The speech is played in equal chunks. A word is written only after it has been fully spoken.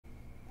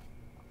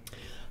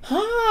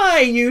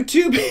Hi,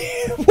 YouTube.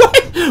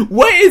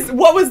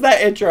 What was that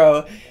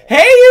intro?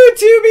 Hey,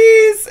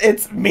 YouTubies!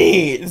 It's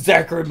me,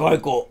 Zachary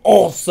Michael,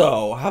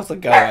 also. How's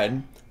it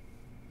going?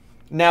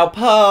 Now,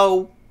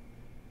 Poe,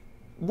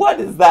 what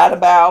is that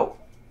about?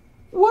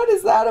 What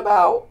is that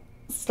about?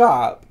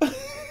 Stop.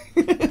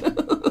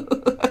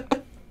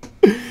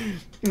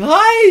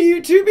 Hi,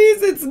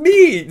 YouTubies, it's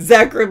me,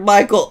 Zachary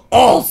Michael,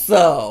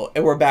 also!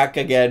 And we're back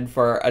again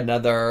for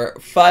another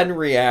fun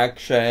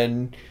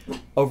reaction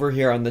over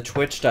here on the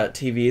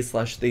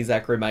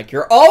twitch.tv/thezacharymike.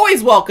 You're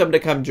always welcome to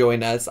come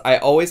join us. I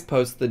always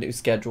post the new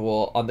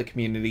schedule on the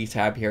community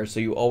tab here,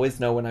 so you always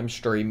know when I'm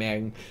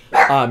streaming.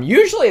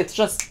 Usually it's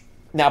just...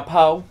 Now,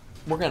 Poe,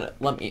 we're gonna...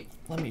 Let me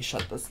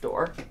shut this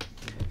door.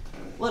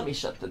 Let me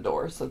shut the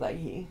door so that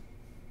he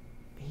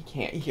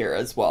can't hear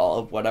as well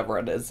of whatever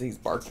it is he's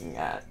barking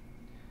at.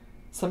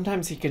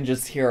 Sometimes he can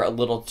just hear a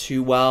little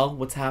too well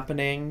what's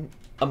happening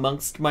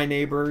amongst my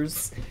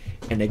neighbors,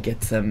 and it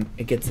gets him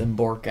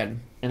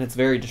barking, and it's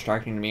very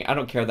distracting to me. I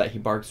don't care that he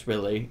barks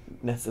really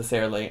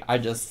necessarily. I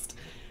just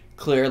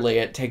clearly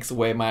it takes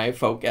away my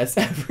focus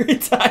every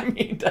time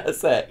he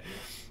does it.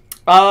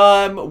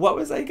 What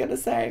was I gonna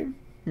say?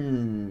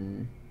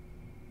 You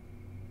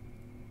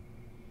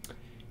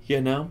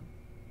know,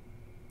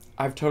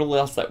 I've totally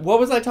lost it. What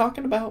was I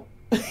talking about?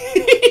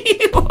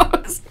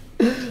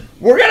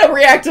 We're gonna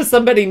react to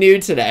somebody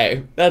new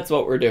today. That's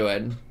what we're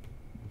doing.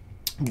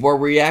 We're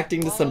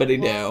reacting to somebody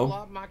new.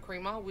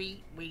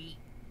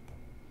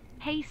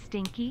 Hey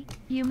Stinky,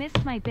 you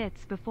missed my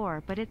bits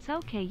before, but it's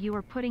okay, you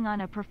were putting on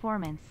a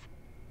performance.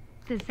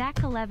 The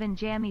Zach 11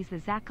 jammies,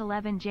 the Zach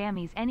 11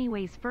 jammies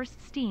anyways,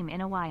 first steam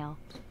in a while.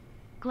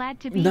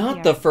 Glad to be here.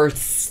 Not the first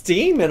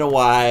steam in a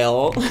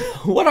while.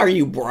 What are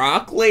you,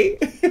 broccoli?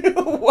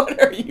 What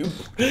are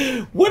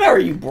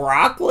you,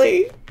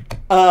 broccoli?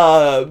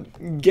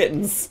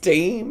 Getting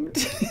steamed.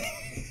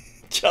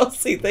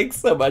 Chelsea, thanks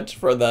so much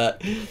for the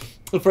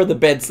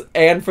bits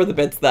and for the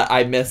bits that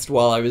I missed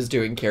while I was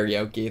doing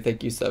karaoke.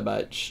 Thank you so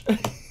much.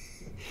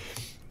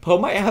 Poe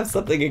might have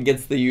something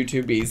against the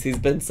YouTubies. He's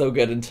been so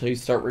good until you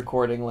start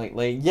recording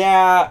lately.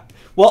 Yeah.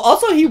 Well,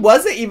 also, he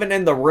wasn't even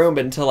in the room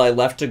until I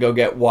left to go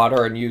get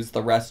water and use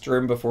the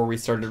restroom before we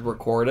started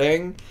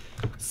recording.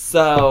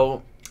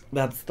 So...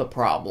 that's the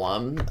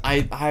problem.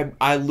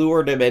 I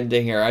lured him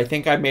into here. I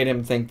think I made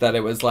him think that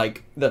it was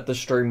like, that the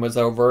stream was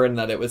over and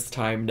that it was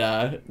time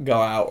to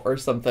go out or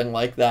something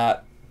like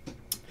that.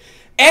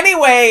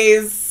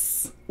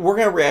 Anyways, we're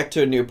gonna react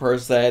to a new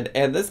person,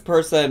 and this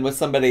person was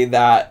somebody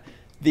that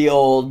the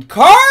old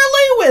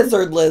Carly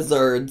Wizard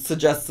Lizard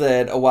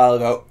suggested a while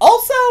ago.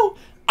 Also,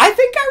 I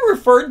think I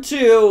referred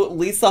to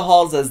Lisa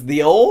Halls as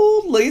the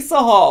old Lisa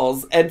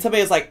Halls, and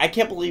somebody was like, I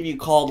can't believe you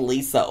called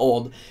Lisa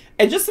old.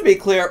 And just to be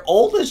clear,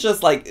 old is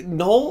just like,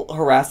 Noel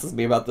harasses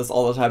me about this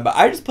all the time, but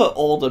I just put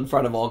old in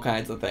front of all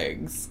kinds of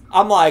things.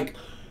 I'm like,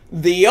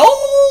 the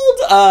old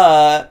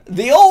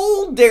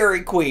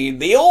Dairy Queen,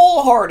 the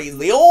old Hardee's,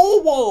 the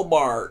old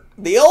Walmart,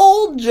 the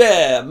old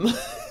gym.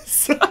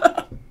 So,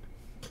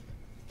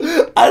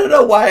 I don't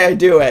know why I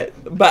do it,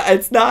 but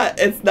it's not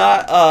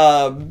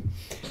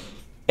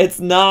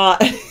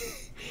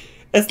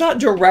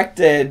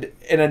directed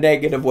in a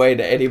negative way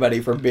to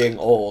anybody for being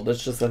old.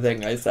 It's just a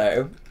thing I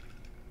say.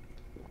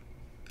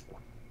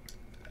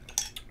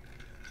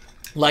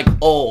 Like,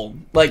 old.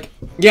 Like,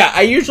 yeah,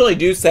 I usually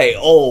do say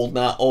old,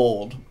 not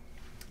old.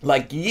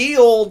 Like, ye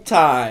old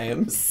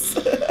times.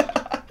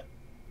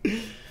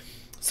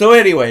 So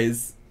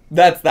anyways,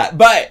 that's that.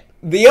 But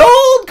the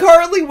old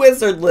Carly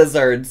Wizard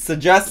Lizard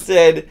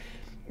suggested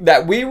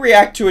that we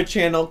react to a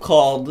channel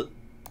called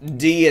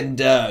D and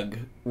Doug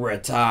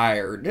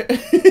Retired.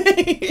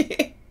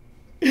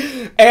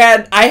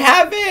 And I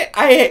haven't,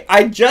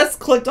 I just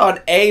clicked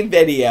on a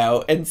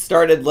video and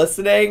started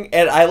listening,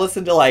 and I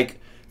listened to like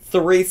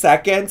 3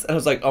 seconds, and I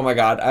was like, oh my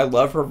god, I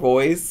love her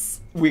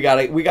voice. We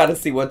gotta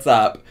see what's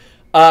up.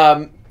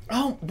 Oh,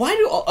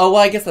 well,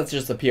 I guess that's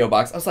just a P.O.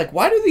 box. I was like,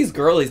 why do these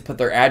girlies put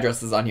their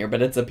addresses on here?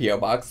 But it's a P.O.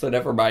 box, so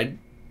never mind.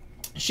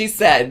 She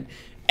said,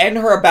 in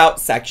her about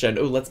section,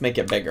 ooh, let's make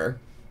it bigger.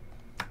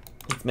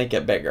 Let's make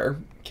it bigger.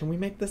 Can we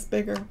make this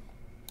bigger?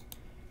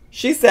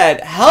 She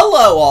said,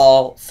 hello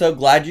all, so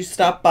glad you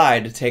stopped by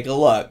to take a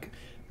look.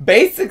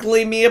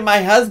 Basically, me and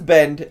my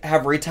husband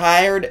have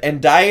retired,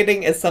 and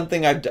dieting is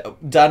something I've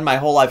done my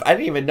whole life. I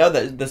didn't even know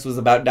that this was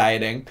about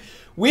dieting.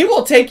 We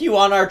will take you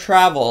on our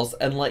travels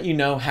and let you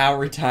know how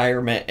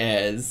retirement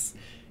is.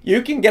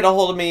 You can get a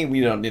hold of me. We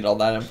don't need all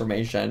that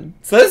information.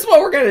 So this is what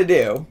we're going to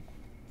do.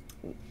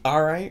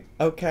 All right.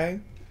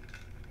 Okay.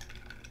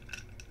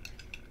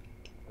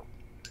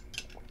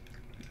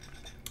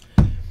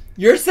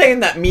 You're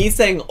saying that me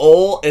saying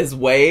 "ol" is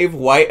wave,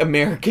 white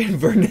American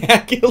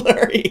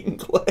vernacular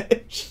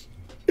English.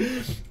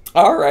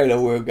 All right,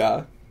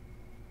 Awuga.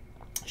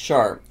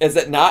 Sure. Is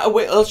it not a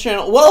weight loss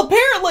channel? Well,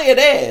 apparently it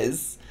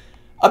is.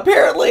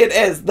 Apparently it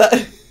is.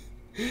 The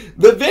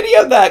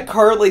video that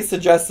Carly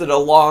suggested a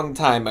long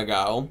time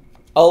ago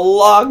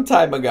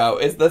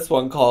is this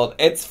one called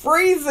 "It's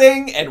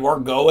Freezing and We're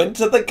Going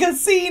to the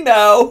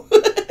Casino."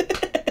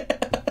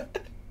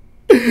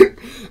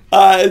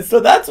 So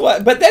that's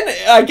what. But then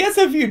I guess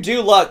if you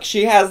do look,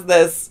 she has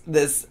this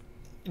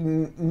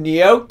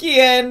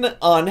gnocchian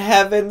on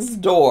heaven's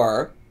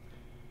door,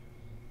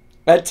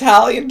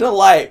 Italian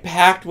delight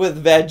packed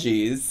with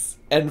veggies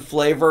and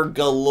flavor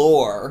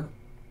galore.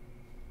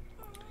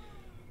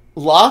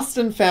 Lost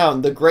and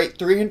Found, the great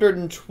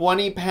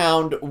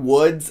 320-pound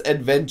woods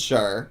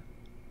adventure.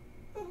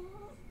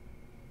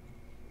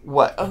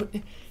 What? Oh,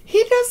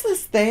 he does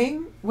this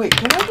thing. Wait,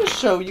 can I just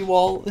show you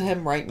all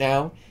him right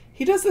now?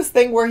 He does this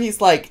thing where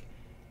he's like,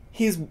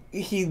 he's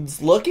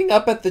looking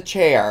up at the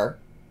chair,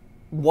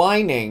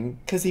 whining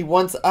because he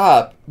wants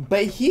up,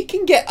 but he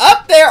can get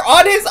up there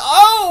on his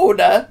own.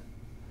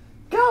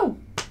 Go.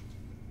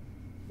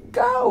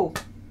 Go.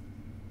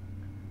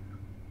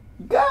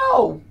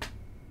 Go.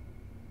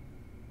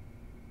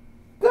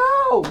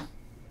 Go.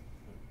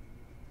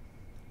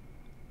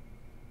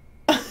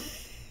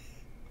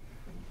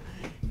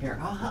 Here,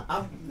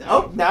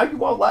 oh, now you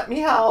won't let me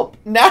help.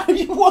 Now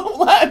you won't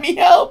let me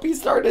help. He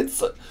started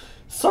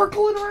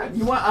circling around.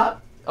 You want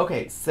up?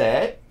 Okay,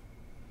 sit.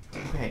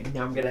 Okay,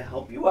 now I'm going to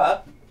help you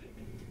up.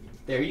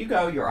 There you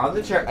go. You're on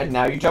the chair. And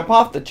now you jump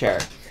off the chair.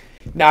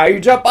 Now you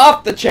jump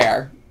off the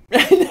chair.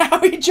 And now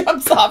he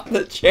jumps off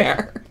the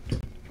chair.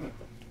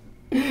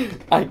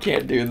 I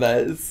can't do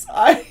this.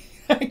 I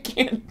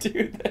can't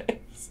do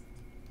this.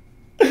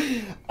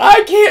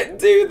 I can't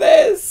do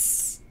this.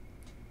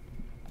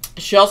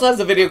 She also has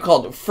a video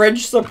called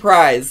Fridge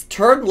Surprise.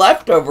 Turn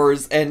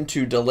leftovers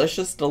into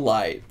delicious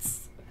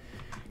delights.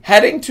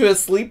 Heading to a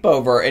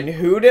sleepover, and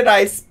who did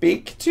I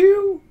speak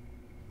to?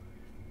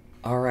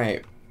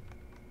 Alright.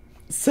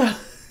 So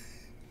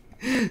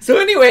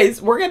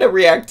anyways, we're going to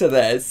react to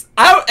this.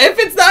 If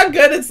it's not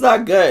good, it's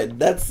not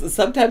good.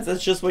 Sometimes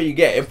that's just what you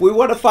get. If we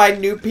want to find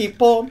new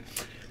people,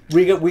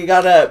 we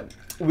gotta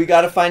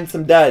find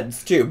some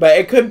duds too. But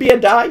it could be a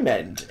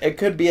diamond. It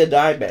could be a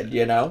diamond,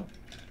 you know?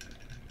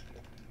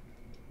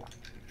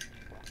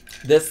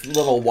 This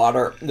little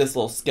water, this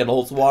little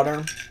Skittles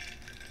water,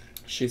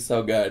 she's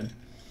so good.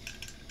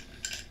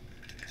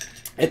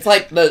 It's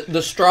like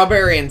the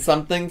strawberry and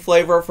something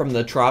flavor from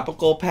the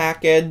tropical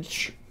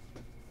package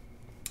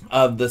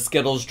of the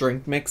Skittles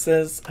drink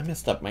mixes. I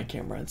messed up my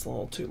camera. It's a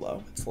little too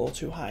low. It's a little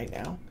too high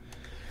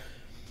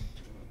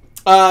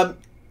now.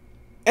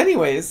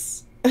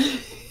 Anyways,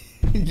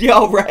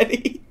 y'all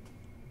ready?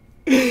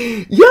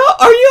 Yeah,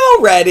 are you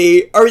all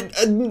ready?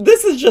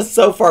 This has just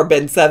so far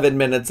been 7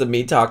 minutes of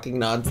me talking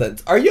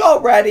nonsense. Are you all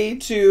ready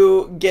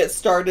to get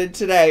started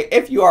today?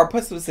 If you are,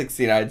 put some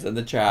 69s in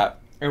the chat,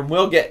 and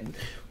we'll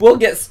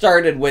get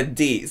started with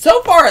D.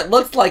 So far, it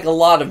looks like a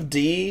lot of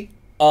D,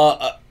 on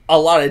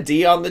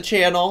the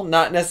channel.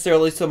 Not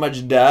necessarily so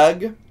much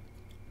Doug,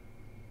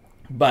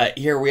 but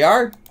here we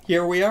are.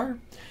 Here we are.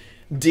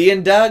 D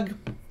and Doug,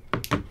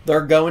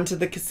 they're going to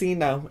the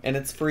casino, and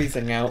it's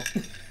freezing out.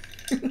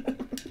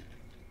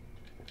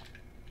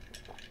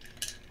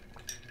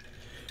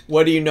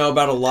 What do you know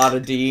about a lot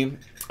of D?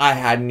 I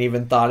hadn't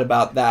even thought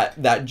about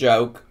that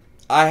joke.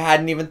 I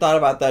hadn't even thought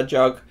about that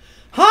joke.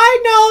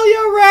 Hi,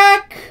 Nolia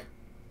Wreck!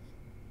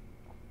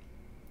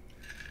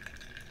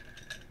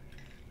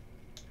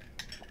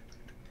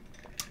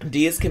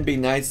 D's can be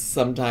nice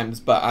sometimes,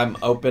 but I'm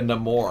open to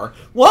more.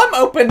 Well, I'm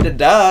open to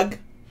Doug.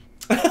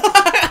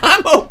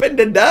 I'm open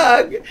to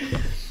Doug.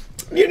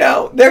 You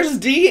know, there's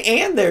D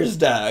and there's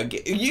Doug.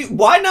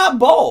 Why not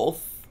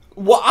both?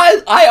 Well,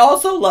 I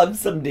also love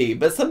some D,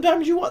 but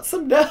sometimes you want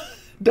some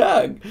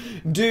Doug.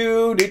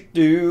 Do do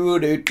do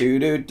do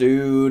do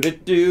do do do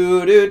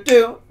do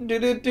do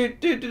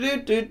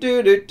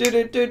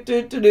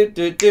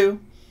do do.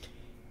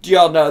 Do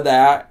y'all know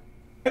that?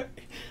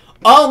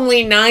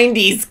 Only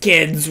 90s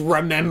kids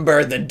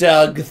remember the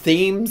Doug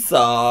theme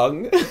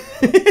song.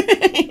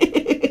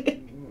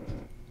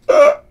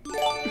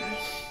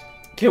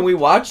 Can we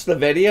watch the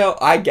video?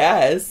 I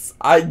guess.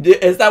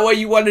 Is that what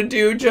you want to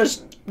do?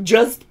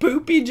 Just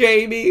poopy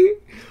Jamie?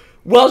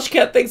 Welsh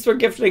Cat, thanks for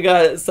gifting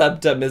a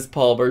sub to Miss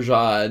Paul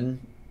Bergeron.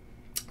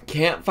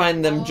 Can't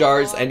find them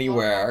jars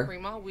anywhere.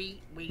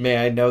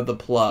 May I know the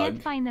plug?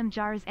 Can't find them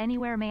jars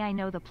anywhere. May I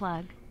know the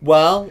plug?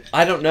 Well,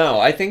 I don't know.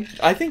 I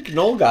think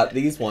Noel got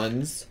these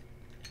ones.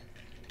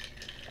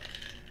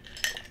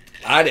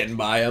 I didn't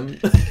buy them.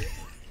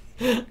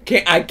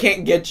 I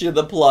can't get you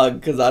the plug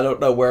because I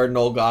don't know where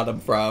Noel got them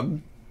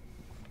from.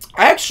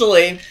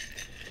 Actually,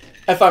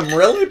 if I'm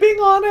really being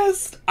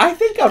honest, I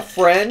think a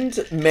friend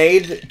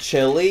made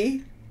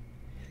chili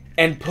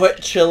and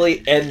put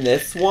chili in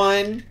this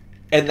one,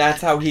 and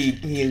that's how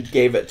he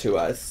gave it to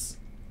us.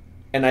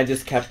 And I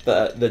just kept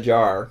the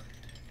jar.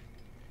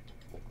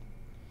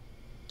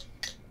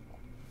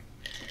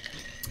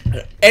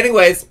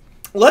 Anyways,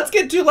 let's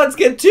get to.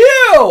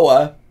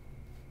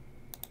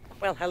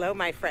 Well, hello,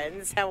 my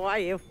friends. How are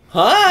you?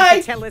 Hi. I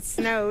can tell it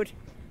snowed,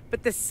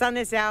 but the sun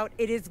is out.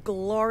 It is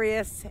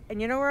glorious.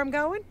 And you know where I'm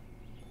going?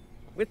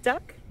 With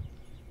Duck?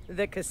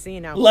 The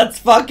casino. Let's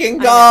fucking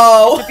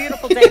go. It's a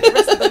beautiful day. The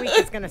rest of the week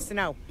is going to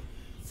snow.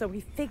 So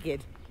we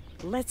figured,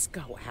 let's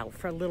go out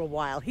for a little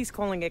while. He's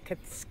calling it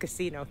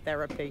casino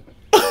therapy.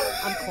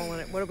 I'm calling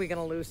it. What are we going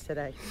to lose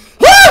today?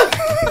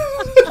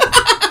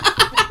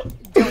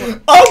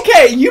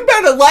 Okay, you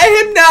better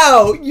let him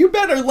know. You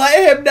better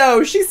let him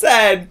know. She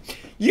said,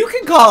 you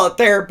can call it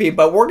therapy,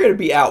 but we're going to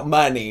be out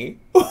money.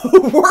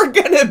 We're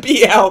going to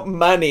be out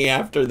money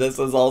after this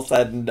is all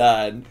said and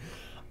done.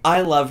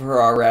 I love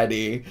her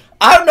already.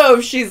 I don't know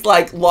if she's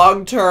like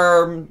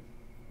long-term...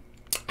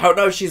 I don't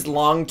know if she's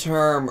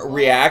long-term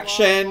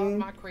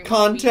reaction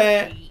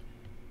content.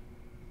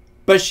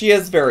 But she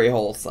is very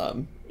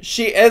wholesome.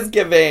 She is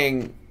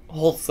giving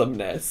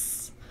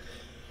wholesomeness.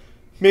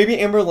 Maybe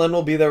Amberlynn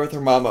will be there with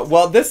her mama.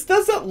 Well, this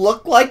doesn't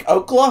look like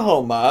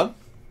Oklahoma.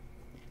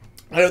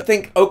 I don't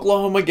think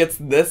Oklahoma gets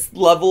this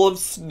level of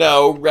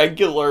snow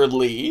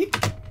regularly.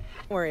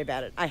 Don't worry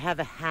about it. I have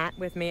a hat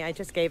with me. I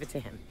just gave it to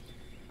him.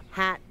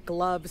 Hat,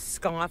 gloves,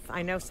 scarf.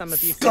 I know some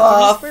of you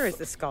said, where is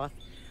the scarf?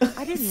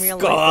 I didn't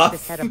realize that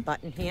this had a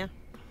button here.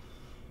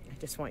 I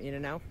just want you to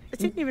know. I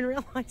didn't even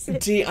realize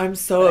it. Dee, I'm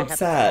so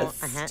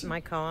obsessed. I have a hat in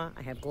my car.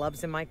 I have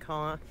gloves in my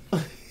car.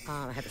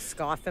 I have a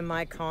scarf in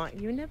my car.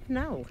 You never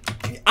know.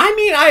 I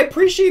mean, I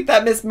appreciate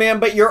that, Miss Ma'am,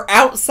 but you're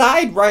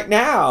outside right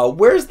now.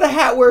 Where's the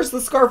hat? Where's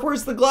the scarf?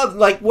 Where's the gloves?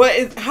 Like,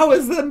 how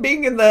is them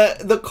being in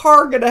the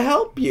car gonna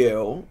help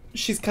you?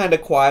 She's kind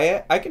of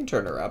quiet. I can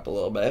turn her up a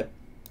little bit.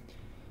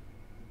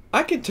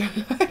 I can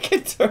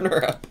turn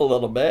her up a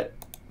little bit.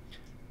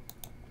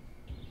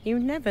 You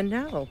never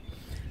know.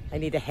 I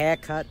need a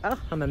haircut. Oh,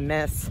 I'm a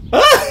mess.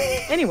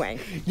 Anyway.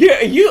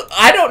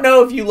 I don't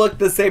know if you look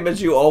the same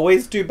as you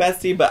always do,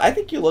 Bestie, but I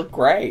think you look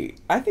great.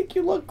 I think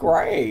you look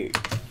great.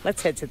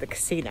 Let's head to the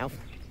casino.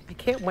 I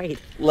can't wait.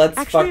 Let's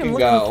Actually, fucking I'm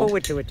go. looking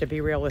forward to it, to be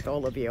real with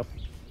all of you.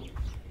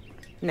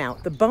 Now,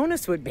 the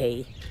bonus would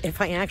be if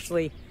I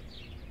actually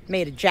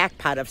made a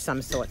jackpot of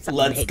some sort.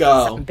 Let's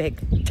go. Something big.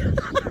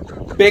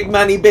 Big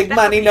money,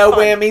 no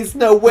whammies,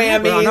 no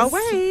whammies. We're on our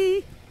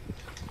way.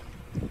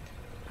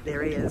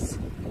 There he is.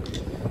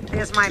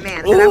 There's my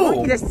man. And I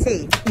want you to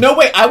see. No,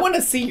 wait. I want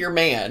to see your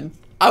man.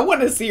 I want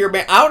to see your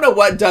man. I don't know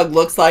what Doug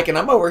looks like, and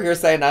I'm over here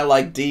saying I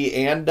like Dee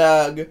and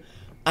Doug.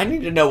 I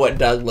need to know what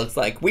Doug looks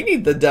like. We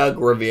need the Doug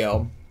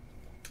reveal.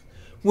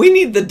 We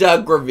need the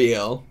Doug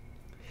reveal.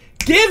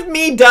 Give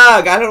me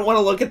Doug. I don't want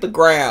to look at the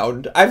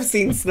ground. I've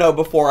seen snow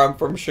before. I'm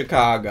from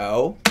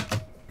Chicago.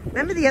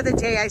 Remember the other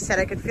day I said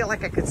I could feel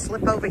like I could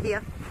slip over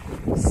here?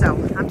 So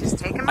I'm just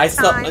taking my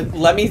time.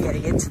 Let me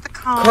getting into the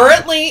car.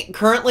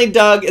 Currently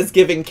Doug is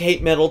giving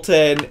Kate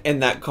Middleton in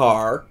that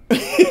car.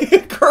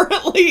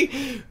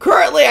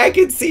 currently I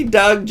can see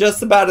Doug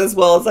just about as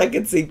well as I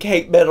can see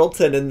Kate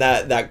Middleton in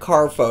that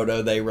car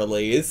photo they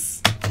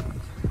release.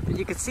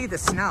 You can see the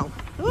snow.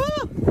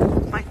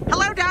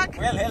 Hello, Doug.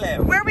 Well,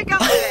 hello. Where are we going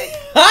today?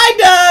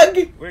 Hi,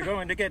 Doug. We're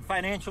going to get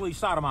financially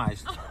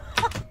sodomized.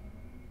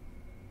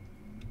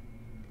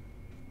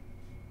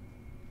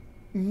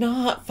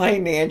 Not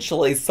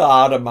financially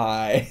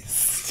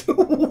sodomized.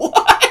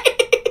 What?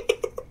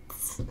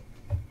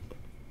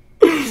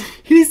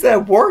 He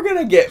said, we're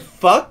gonna get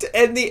fucked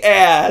in the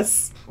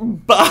ass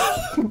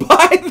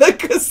by the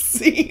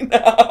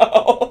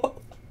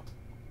casino.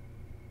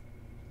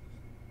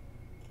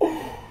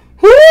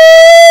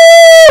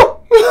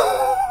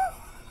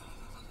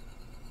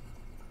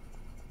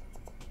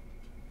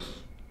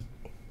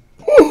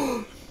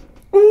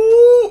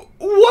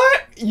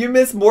 What? You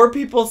miss more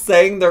people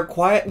saying they're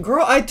quiet?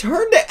 Girl, I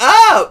turned it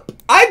up.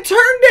 I turned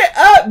it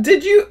up.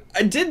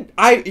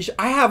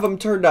 I have them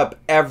turned up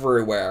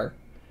everywhere.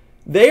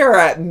 They are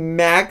at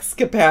max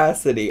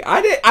capacity.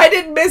 I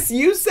didn't miss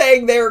you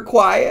saying they were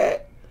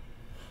quiet.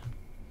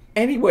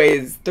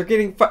 Anyways, they're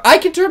getting I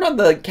can turn on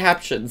the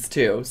captions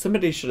too.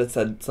 Somebody should have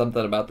said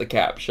something about the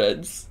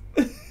captions.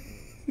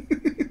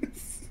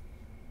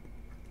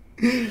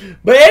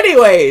 But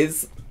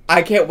anyways,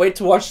 I can't wait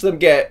to watch them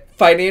get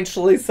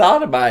financially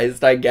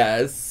sodomized, I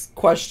guess.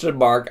 Question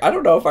mark. I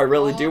don't know if I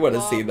really do want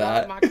to see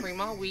that.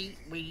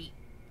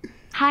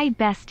 Hi,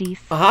 besties.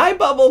 Hi,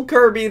 Bubble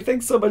Kirby.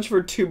 Thanks so much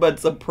for 2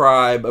 months of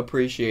Prime.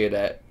 Appreciate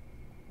it.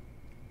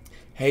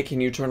 Hey,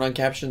 can you turn on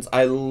captions?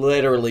 I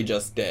literally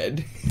just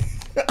did.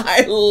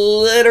 I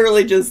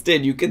literally just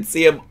did. You can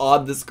see them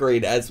on the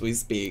screen as we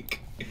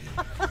speak.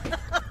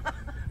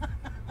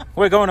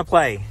 We're going to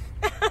play.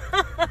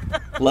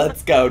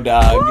 Let's go,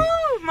 Doug.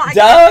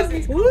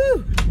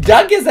 Woo,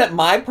 Doug isn't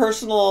my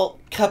personal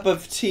cup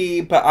of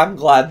tea, but I'm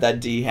glad that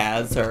Dee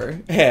has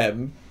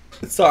him.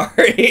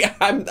 Sorry,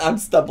 I'm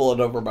stumbling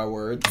over my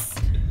words.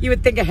 You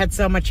would think I had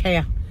so much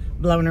hair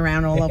blown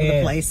around all over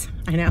the place.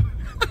 I know.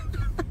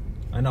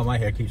 I know my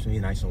hair keeps me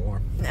nice and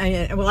warm.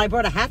 Well, I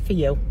brought a hat for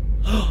you.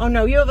 Oh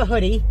no, you have a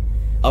hoodie.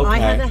 Okay. I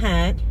have a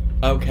hat.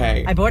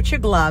 Okay. I bought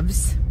your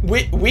gloves.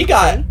 We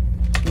got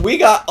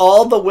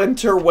all the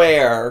winter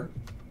wear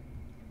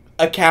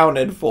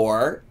accounted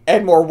for,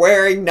 and we're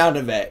wearing none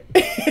of it.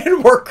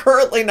 And we're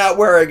currently not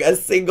wearing a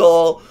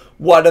single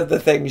one of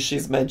the things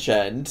she's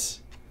mentioned.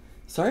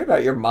 Sorry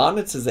about your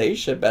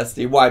monetization,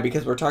 bestie. Why?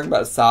 Because we're talking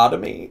about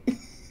sodomy?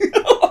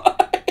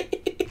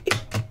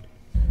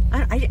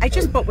 I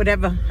just bought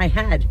whatever I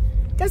had.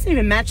 Doesn't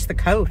even match the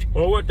coat.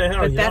 Well, what the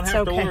hell? But You don't that's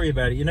have to okay. worry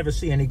about it. You never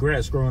see any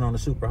grass growing on a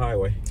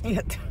superhighway. Yeah.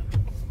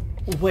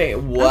 Wait,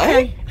 what?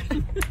 Okay.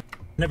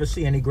 Never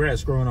see any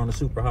grass growing on a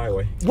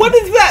superhighway. What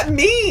does that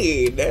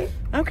mean?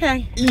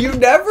 Okay. You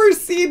never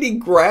see any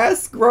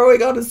grass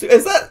growing on a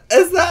is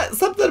that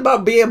something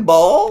about being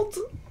bald?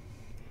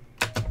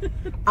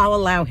 I'll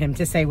allow him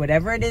to say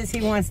whatever it is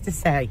he wants to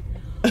say.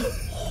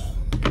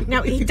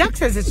 Now, Duck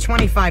says it's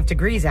 25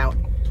 degrees out.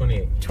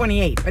 28.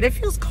 28, but it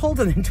feels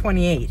colder than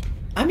 28.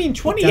 I mean,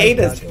 28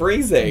 is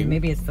freezing.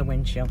 Maybe it's the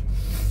wind chill.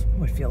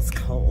 Oh, it feels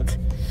cold.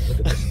 Look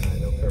at the sky,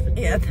 though. Perfect.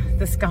 Yeah,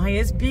 the sky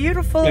is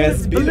beautiful. Yeah, it's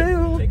it's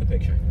beautiful. blue. Take a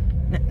picture.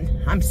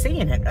 I'm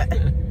seeing it.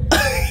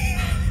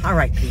 All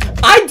right, people.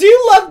 I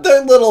do love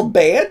their little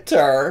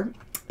banter.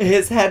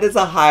 His head is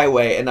a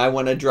highway, and I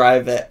want to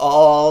drive it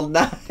all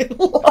night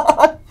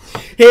long.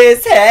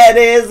 His head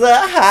is a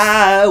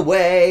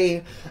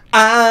highway.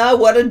 I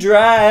want to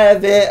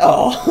drive it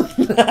all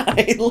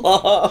night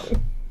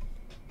long.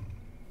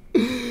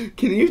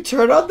 Can you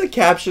turn on the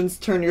captions,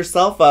 turn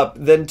yourself up,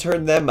 then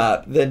turn them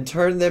up, then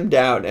turn them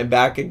down and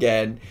back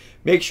again?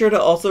 Make sure to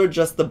also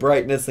adjust the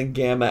brightness and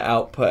gamma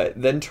output,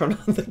 then turn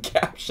on the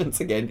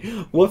captions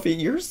again. Woofy,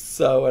 you're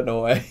so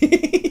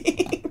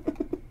annoying.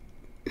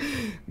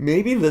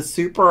 Maybe the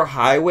super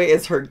highway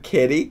is her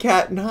kitty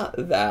cat? Not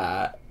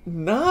that.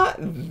 Not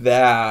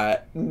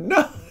that.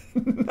 No,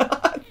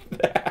 not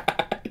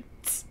that.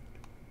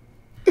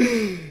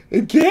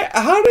 Get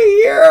out of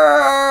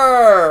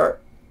here!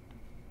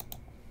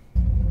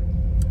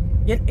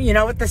 You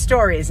know what the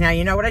story is now.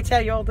 You know what I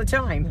tell you all the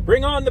time.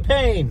 Bring on the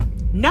pain.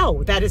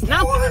 No, that is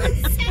not what I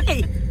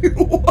say.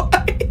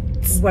 What?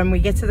 When we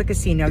get to the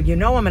casino, you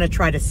know I'm going to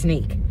try to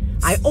sneak.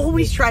 I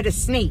always try to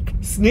sneak.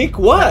 Sneak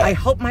what? I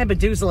hope my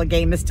Medusa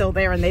game is still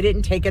there and they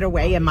didn't take it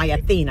away, and my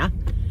Athena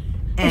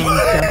and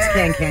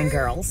Doug's Can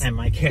Girls. And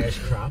my cash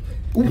crop.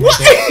 What?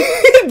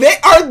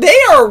 they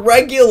are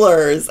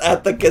regulars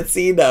at the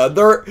casino.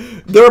 They're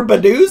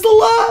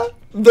Baduzala,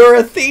 they're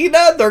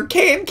Athena, they're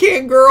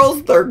Can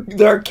Girls,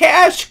 they're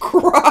Cash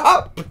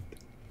Crop.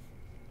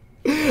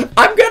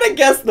 I'm gonna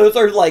guess those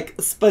are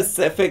like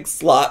specific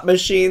slot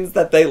machines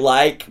that they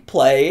like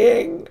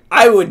playing.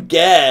 I would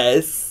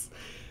guess.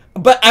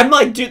 But I'm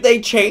like, do they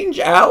change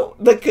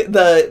out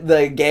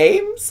the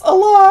games a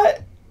lot?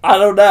 I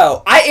don't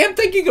know. I am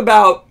thinking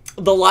about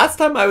the last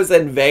time I was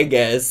in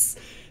Vegas.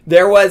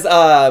 There was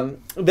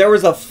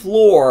a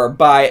floor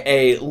by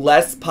a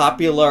less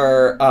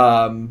popular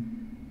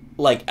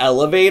like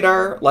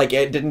elevator. Like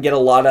it didn't get a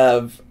lot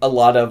of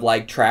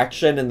like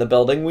traction in the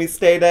building we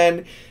stayed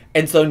in.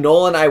 And so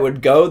Noel and I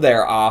would go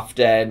there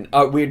often.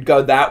 We'd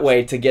go that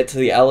way to get to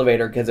the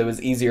elevator because it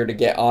was easier to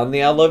get on the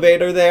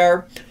elevator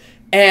there.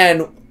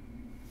 And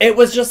it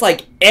was just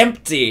like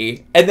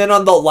empty. And then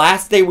on the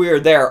last day we were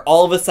there,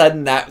 all of a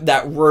sudden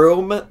that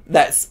room,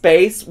 that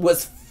space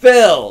was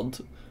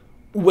filled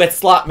with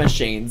slot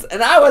machines.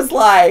 And I was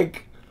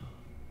like,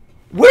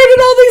 where did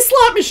all these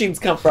slot machines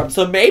come from?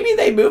 So maybe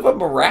they move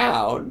them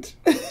around.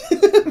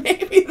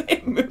 Maybe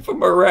they move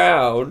them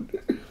around.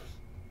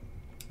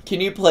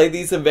 Can you play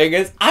these in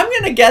Vegas? I'm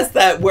going to guess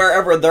that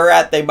wherever they're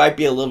at, they might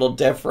be a little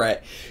different.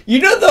 You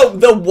know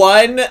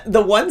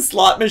the one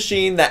slot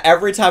machine that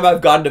every time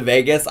I've gone to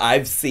Vegas,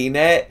 I've seen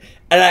it.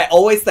 And I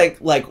always think,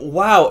 like,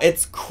 wow,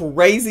 it's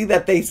crazy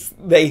that they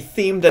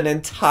themed an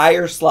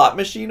entire slot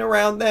machine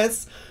around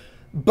this.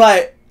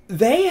 But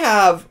they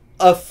have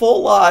a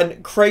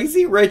full-on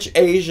Crazy Rich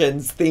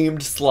Asians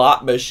themed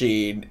slot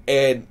machine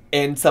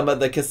in some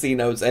of the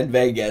casinos in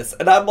Vegas.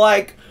 And I'm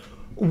like,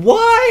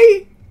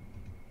 why?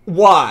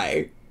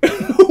 Why?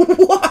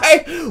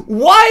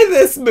 Why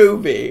this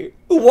movie?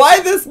 Why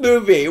this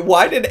movie?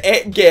 Why did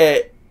it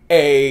get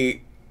a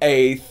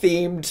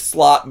themed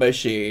slot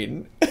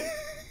machine?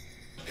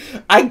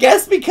 I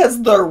guess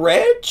because they're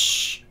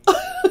rich?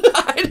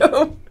 I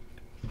don't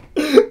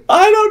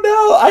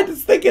know. I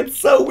just think it's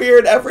so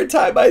weird every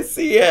time I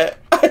see it.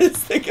 I just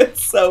think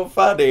it's so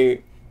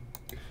funny.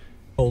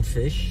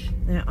 Goldfish.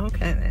 Yeah,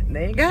 okay,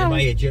 there you go. And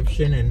my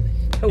Egyptian and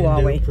Who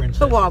are we?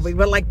 princesses. Who are we?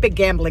 We're like big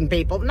gambling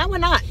people. No, we're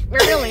not. We're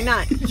really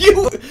not.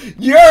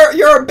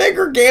 You're a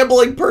bigger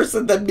gambling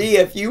person than me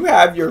if you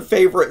have your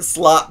favorite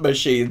slot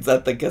machines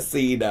at the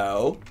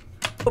casino.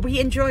 But we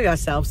enjoy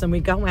ourselves, and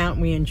we go out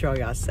and we enjoy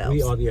ourselves.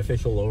 We are the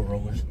official low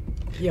rollers.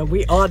 Yeah,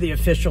 we are the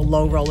official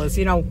low rollers.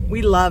 You know,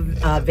 we love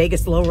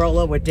Vegas low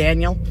roller with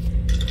Daniel.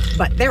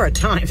 But there are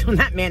times when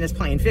that man is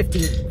playing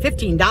 $15,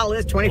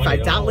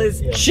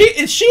 $25. Yeah. She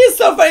is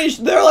so funny.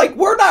 They're like,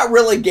 we're not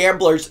really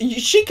gamblers.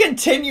 She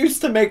continues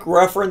to make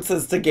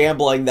references to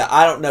gambling that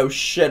I don't know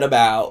shit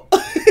about.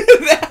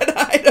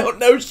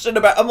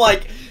 I'm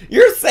like,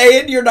 you're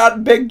saying you're not a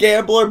big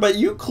gambler, but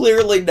you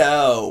clearly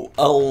know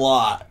a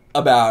lot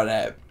about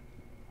it.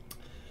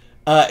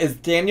 Is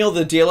Daniel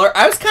the dealer?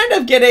 I was kind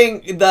of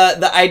getting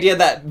the idea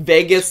that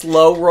Vegas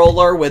Low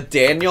Roller with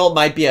Daniel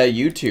might be a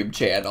YouTube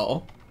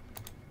channel.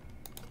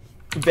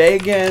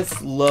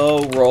 Vegas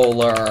Low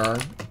Roller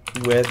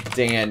with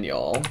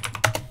Daniel.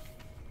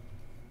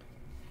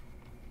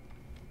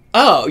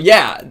 Oh,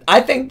 yeah.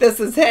 I think this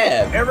is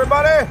him.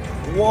 Everybody,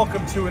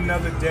 Welcome to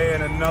another day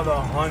and another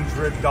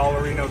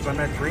 $100 I'm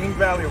at Green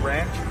Valley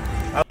Ranch.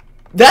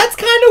 That's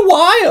kind of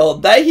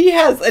wild that he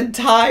has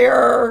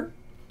entire.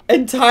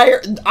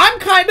 I'm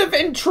kind of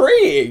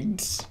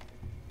intrigued.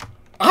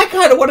 I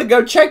kind of want to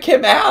go check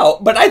him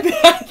out, but I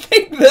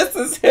think this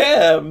is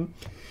him.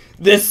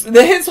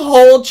 His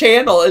whole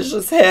channel is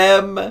just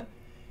him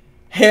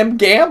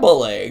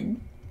gambling.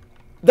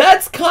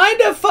 That's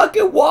kind of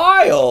fucking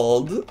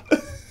wild.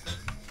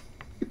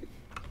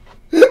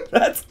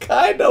 That's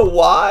kind of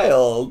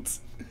wild.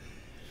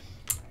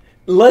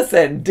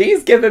 Listen,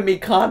 D's giving me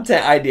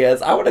content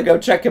ideas. I want to go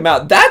check him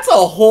out. That's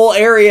a whole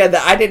area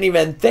that I didn't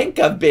even think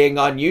of being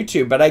on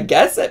YouTube, but I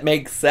guess it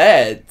makes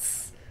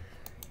sense.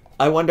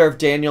 I wonder if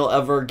Daniel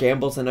ever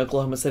gambles in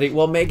Oklahoma City.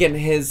 Well, Megan,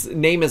 his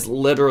name is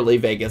literally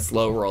Vegas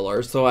Low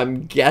Roller, so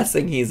I'm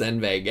guessing he's in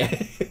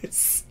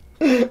Vegas.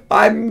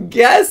 I'm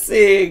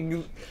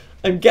guessing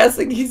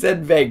he's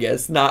in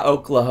Vegas, not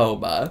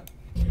Oklahoma.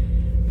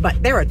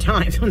 But there are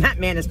times when that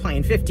man is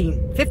playing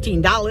 $15,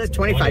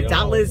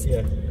 $25.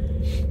 Yeah.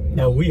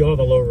 No, we are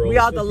the low rollers. We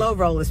are the low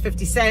rollers.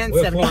 50 cents,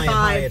 We're 75. flying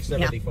high at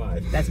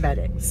 75. Yeah, that's about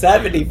it.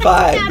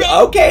 75.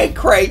 Okay,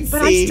 crazy.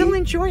 But I still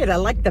enjoy it. I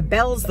like the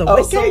bells, the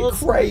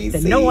whistles, crazy.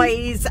 the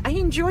noise. I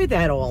enjoy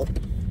that all.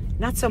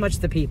 Not so much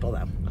the people,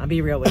 though. I'll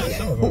be real with you.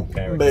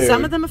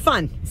 Some of them are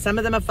fun. Some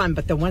of them are fun.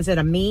 But the ones that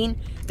are mean,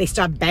 they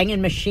start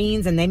banging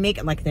machines and they make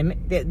it like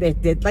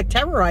they're like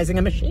terrorizing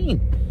a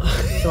machine.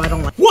 So I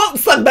don't like. Won't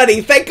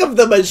somebody think of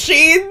the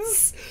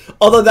machines?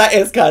 Although that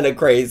is kind of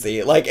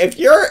crazy. Like if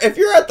you're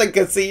at the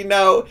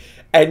casino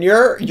and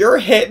you're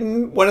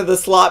hitting one of the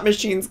slot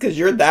machines because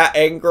you're that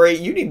angry,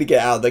 you need to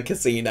get out of the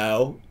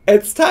casino.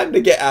 It's time to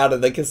get out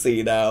of the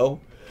casino.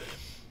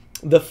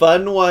 The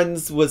fun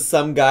ones was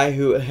some guy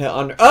who hit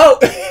on her. Oh,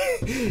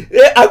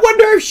 I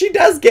wonder if she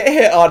does get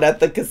hit on at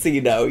the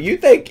casino. You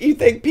think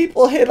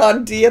people hit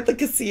on D at the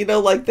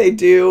casino like they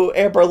do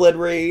Amber Lynn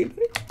Reed?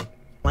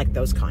 Like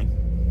those kind.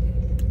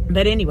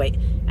 But anyway,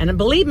 and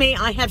believe me,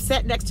 I have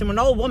sat next to an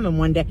old woman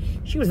one day.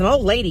 She was an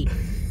old lady,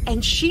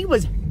 and she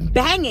was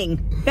banging.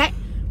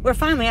 Where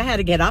finally I had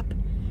to get up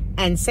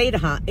and say to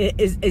her,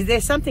 is there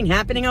something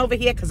happening over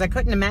here? Because I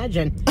couldn't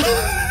imagine.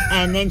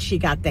 And then she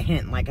got the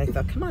hint. Like, I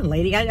thought, come on,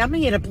 lady, I'm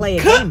here to play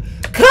a game.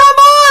 Come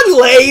on,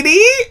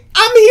 lady.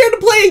 I'm here to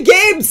play a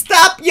game.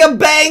 Stop your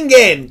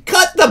banging.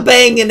 Cut the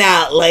banging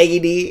out,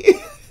 lady.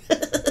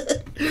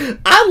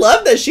 I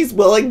love that she's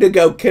willing to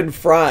go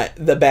confront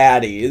the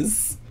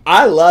baddies.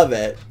 I love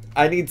it.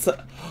 I need some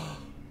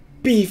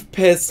beef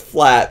piss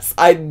flats.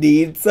 I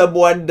need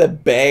someone to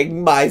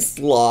bang my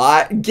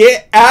slot.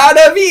 Get out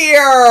of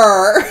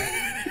here.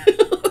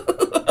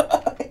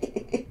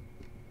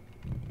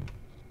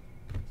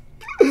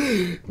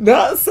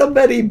 Not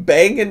somebody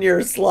banging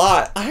your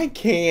slot. I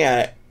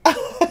can't.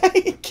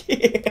 I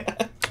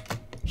can't.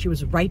 She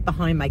was right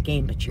behind my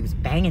game, but she was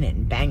banging it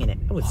and banging it.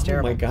 It was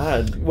terrible. Oh my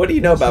God. What do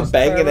you know about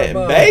banging it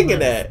and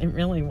banging it? It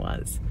really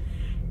was.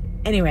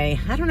 Anyway,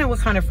 I don't know what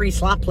kind of free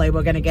slot play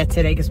we're going to get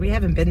today because we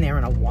haven't been there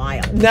in a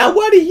while. Now,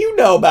 what do you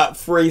know about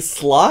free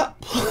slot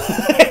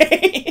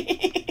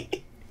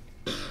play?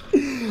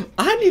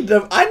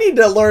 I need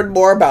to learn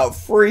more about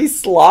free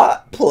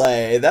slot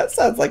play. That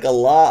sounds like a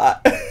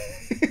lot.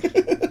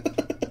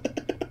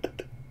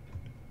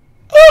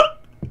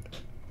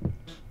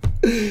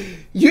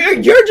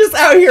 You're just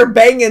out here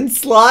banging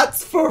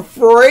slots for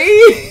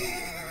free?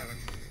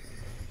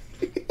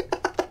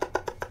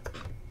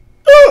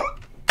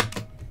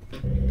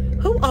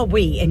 Who are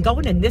we and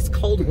going in this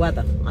cold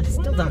weather? I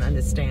still don't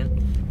understand.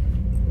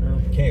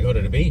 Can't go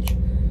to the beach.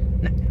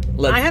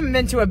 I haven't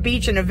been to a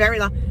beach in a very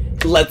long...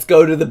 Let's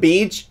go to the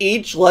beach.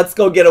 Let's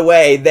go get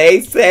away.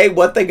 They say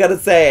what they gotta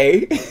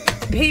say.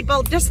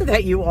 People, just so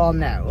that you all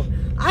know,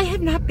 I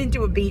have not been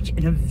to a beach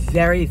in a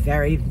very,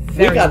 very,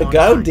 very We gotta long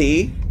go, time.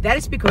 D. That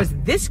is because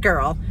this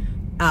girl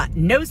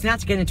knows not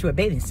to get into a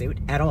bathing suit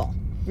at all.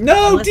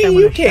 No, Unless D, I wanna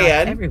you shock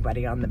can.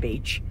 everybody on the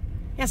beach.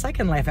 Yes, I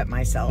can laugh at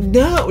myself.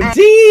 No,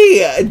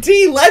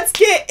 D, let's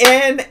get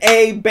in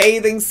a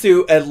bathing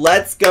suit and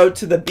let's go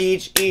to the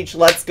beach each.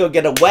 Let's go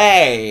get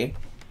away.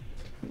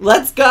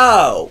 Let's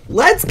go.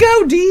 Let's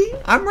go, D.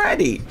 I'm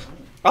ready.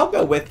 I'll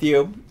go with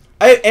you.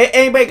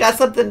 Anybody got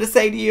something to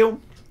say to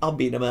you? I'll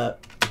beat him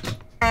up.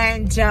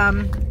 And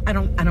I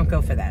don't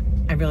go for that.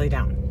 I really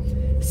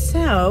don't.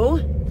 So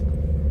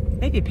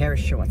maybe a pair of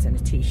shorts and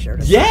a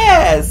t-shirt.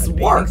 Yes,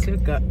 work.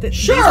 Sure. These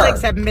Sure.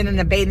 legs haven't been in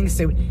a bathing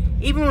suit,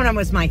 even when I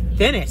was my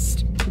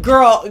thinnest.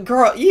 Girl,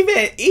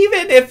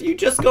 even if you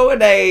just go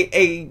in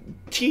a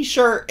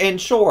t-shirt and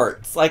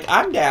shorts, like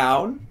I'm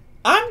down.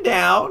 I'm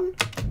down.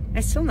 I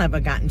still never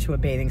got into a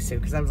bathing suit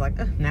because I was like,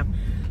 no.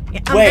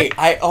 Yeah, Wait,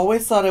 I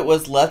always thought it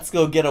was let's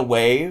go get a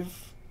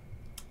wave.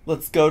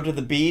 Let's go to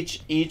the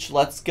beach each.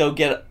 Let's go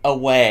get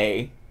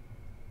away.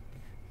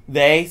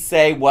 They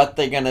say what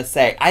they're gonna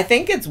say. I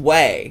think it's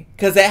way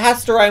because it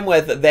has to rhyme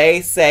with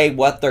they say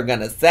what they're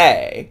gonna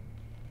say.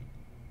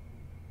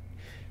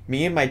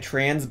 Me and my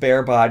trans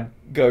bear bod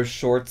go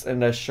shorts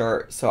and a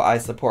shirt, so I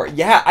support.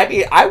 Yeah, I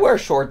mean, I wear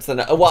shorts and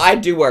well, I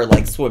do wear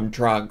like swim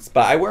trunks,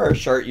 but I wear a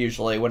shirt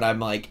usually when I'm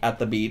like at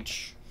the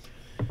beach.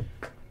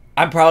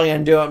 I'm probably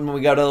gonna do it when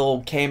we go to the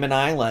little Cayman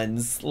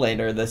Islands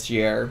later this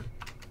year.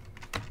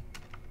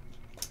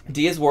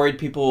 Dia's worried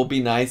people will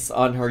be nice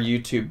on her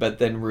YouTube, but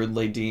then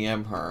rudely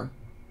DM her.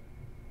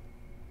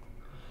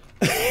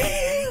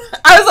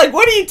 I was like,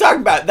 what are you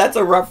talking about? That's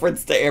a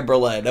reference to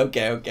Amberlynn.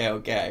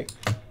 Okay.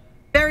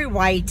 Very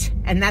white,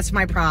 and that's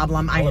my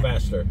problem.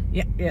 Alabaster.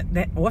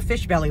 Or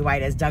fish belly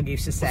white, as Doug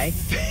used to say.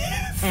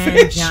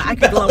 And I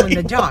could glow in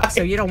the dark,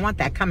 so you don't want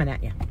that coming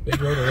at you. Big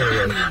road or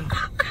little road?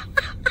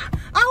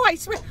 Oh, I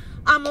swear.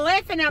 I'm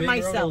laughing at Big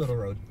myself. road or little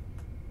road?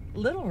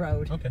 Little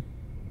road. Okay.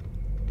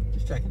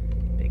 Just checking.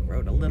 Big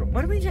road, a little.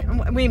 What do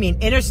you mean?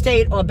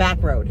 Interstate or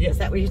back road? Yeah. Is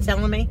that what you're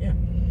telling me? Yeah.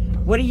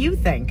 What do you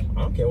think?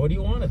 I don't care. What do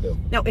you want to do?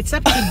 No, it's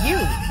up to you.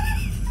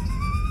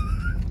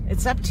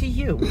 It's up to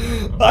you.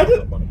 I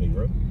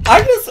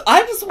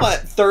just want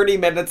 30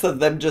 minutes of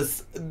them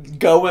just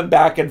going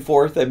back and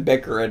forth and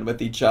bickering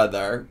with each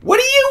other. What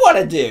do you want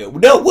to do?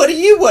 No, what do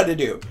you want to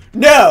do?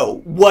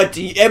 No, what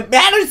do you... It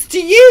matters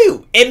to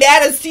you. It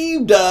matters to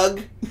you,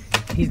 Doug.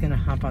 He's going to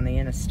hop on the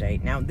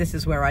interstate. Now, this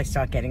is where I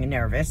start getting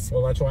nervous.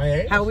 Well, that's why I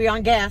asked. How are we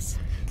on gas?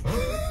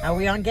 How are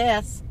we on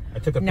gas? I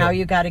took a Now pill.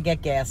 you got to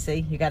get gas,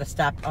 see? You got to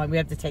stop. Oh, we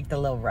have to take the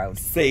little road.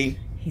 See?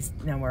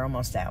 No, we're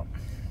almost out.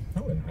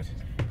 No, we're not.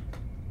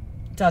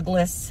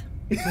 Douglas,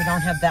 we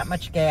don't have that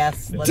much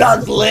gas.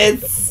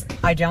 Douglas!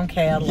 I don't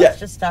care. Let's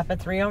just stop at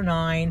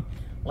 309.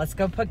 Let's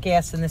go put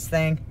gas in this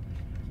thing.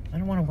 I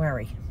don't want to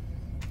worry.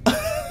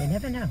 You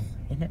never know.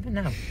 You never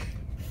know.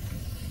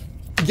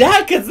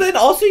 Yeah, because then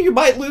also you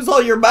might lose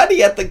all your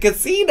money at the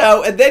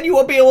casino, and then you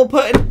won't be able to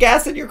put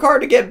gas in your car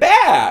to get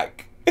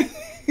back.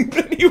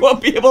 You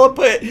won't be able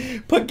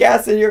to put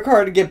gas in your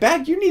car to get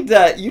back. You need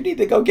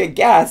to go get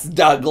gas,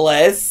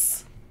 Douglas.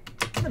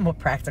 I'm the more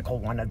practical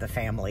one of the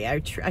family. I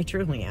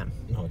truly am.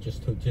 No,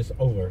 just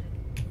over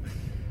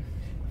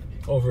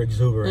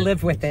exuberant.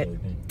 Live with it.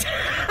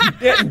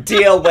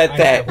 Deal with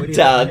it,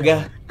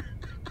 Doug.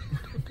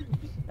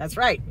 That's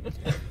right.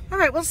 All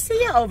right, we'll see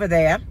you over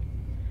there,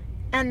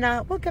 and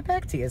we'll get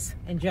back to you.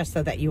 And just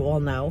so that you all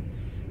know,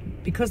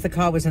 because the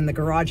car was in the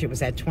garage, it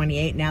was at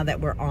 28. Now that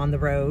we're on the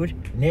road,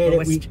 Now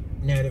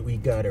that we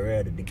got her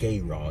out of the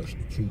garage,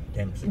 the true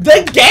temps.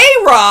 The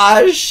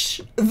garage!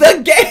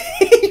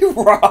 The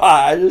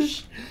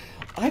garage!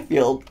 I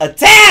feel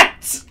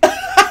attacked!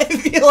 I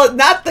feel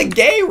not the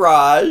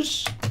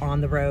garage. On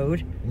the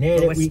road. Now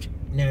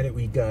that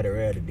we got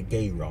her out of the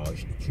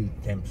garage, the true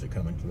temps are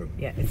coming through.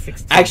 Yeah, it's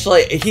 16.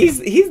 Actually,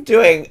 he's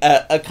doing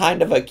a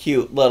kind of a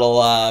cute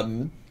little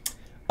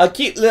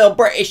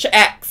British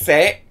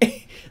accent.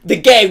 The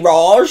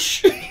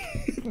garage.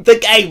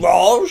 The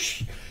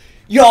garage.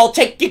 Y'all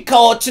take your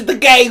car to the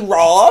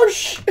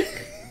garage.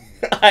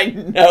 I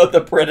know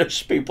the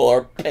British people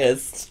are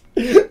pissed.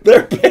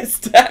 They're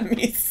pissed at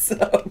me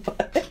so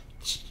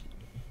much.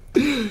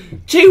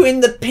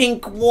 Chewing the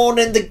pink one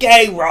in the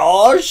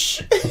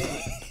garage.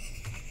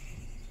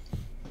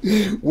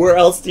 Where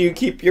else do you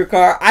keep your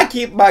car? I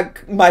keep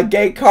my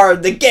gay car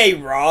in the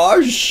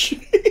garage.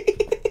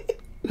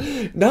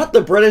 Not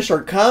the British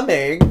are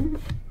coming.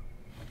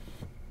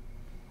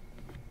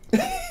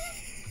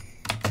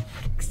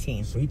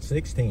 16. Sweet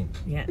 16.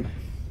 Yeah.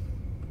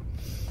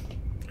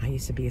 I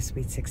used to be a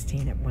sweet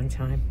 16 at one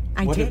time.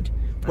 I What did.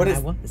 what I is-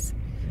 was.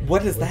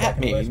 What does Way that back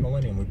in the last mean?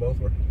 millennium, we both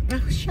were.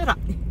 Oh, shut up.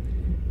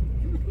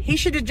 He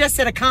should have just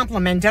said a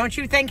compliment. Don't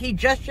you think he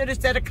just should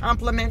have said a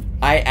compliment?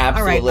 I All right,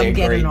 absolutely I'm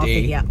getting off of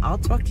agree, D. here. I'll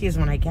talk to you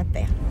when I get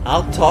there.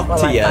 I'll talk Well,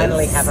 to I you.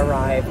 finally have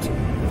arrived.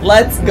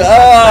 Let's Crowded.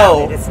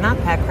 go. It's not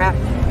that crap.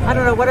 I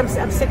don't know what I'm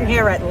sitting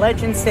here at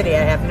Legend City.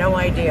 I have no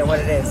idea what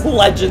it is.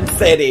 Legend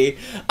City.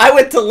 I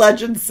went to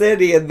Legend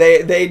City and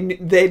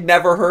they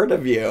never heard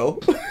of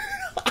you.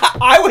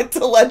 I went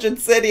to Legend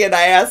City and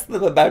I asked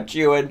them about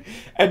you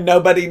and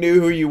nobody knew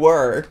who you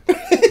were.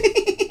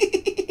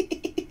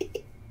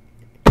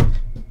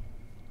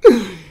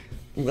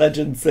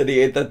 Legend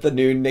City, ain't that the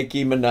new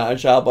Nicki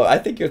Minaj album? I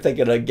think you're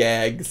thinking of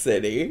Gag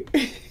City.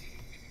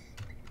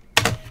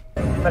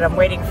 But I'm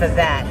waiting for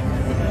that.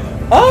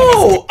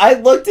 Oh, I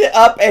looked it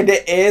up and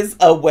it is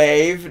a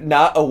wave,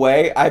 not a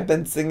way. I've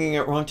been singing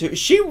it wrong too.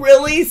 She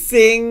really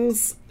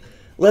sings,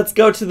 let's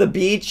go to the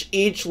beach,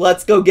 each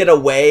let's go get a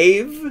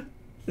wave.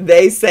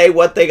 They say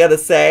what they gotta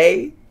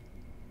say.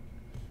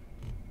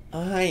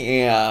 I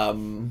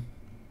am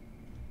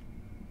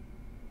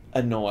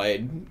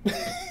annoyed.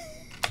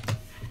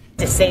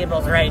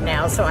 Disabled right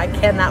now, so I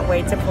cannot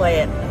wait to play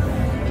it.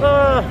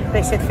 Oh,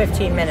 they said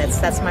 15 minutes.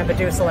 That's my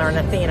Medusa and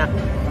Athena.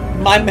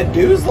 My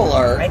Medusa.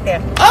 Right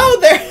there. Oh,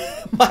 there.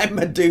 My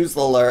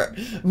Medusa.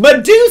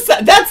 Medusa.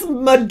 That's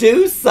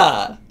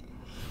Medusa.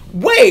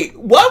 Wait,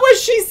 what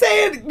was she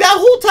saying? That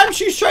whole time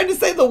she's trying to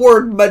say the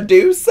word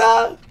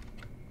Medusa?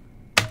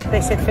 They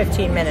said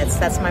 15 minutes.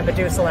 That's my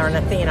Medusa and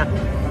Athena.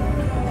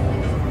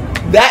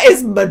 That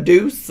is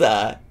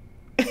Medusa.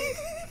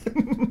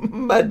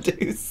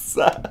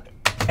 Medusa.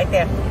 Right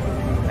there.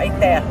 Right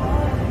there.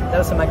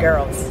 Those are my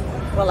girls.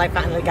 Well, I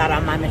finally got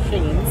on my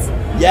machines.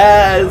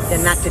 Yes.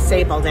 They're not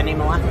disabled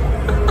anymore.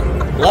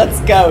 Let's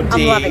go, D.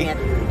 I'm loving it.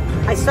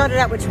 I started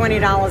out with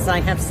 $20.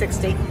 I have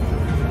 60.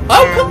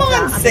 Oh, come on,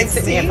 I've been 60.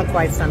 sitting here for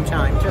quite some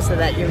time, just so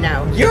that you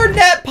know. You're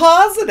net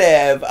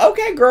positive.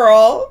 Okay,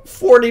 girl.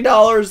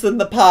 $40 in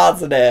the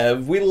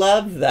positive. We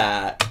love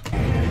that.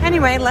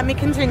 Anyway, let me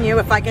continue.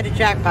 If I get a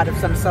jackpot of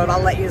some sort,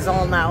 I'll let you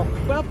all know.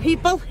 Well,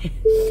 people,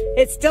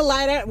 it's still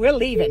light out. We're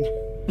leaving.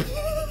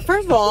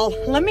 First of all,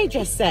 let me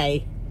just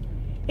say,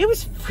 it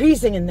was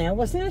freezing in there,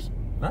 wasn't it?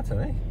 Not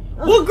today.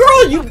 Well,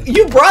 girl,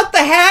 you brought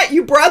the hat,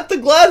 you brought the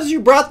gloves, you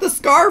brought the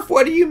scarf.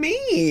 What do you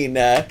mean?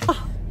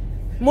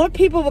 More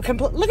people were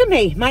Look at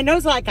me. My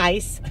nose like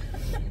ice.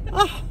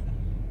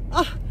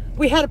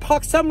 We had to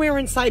park somewhere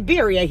in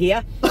Siberia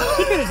here.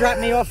 He could have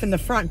dropped me off in the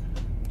front.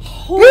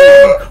 Holy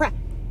crap.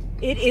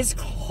 It is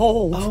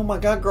cold. Oh my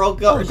God, girl,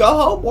 go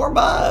home, warm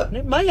up.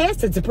 My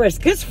ass is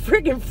brisk. It's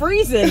friggin'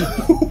 freezing.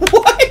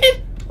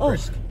 What? Oh.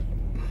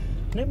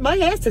 My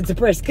ass is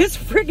brisk. It's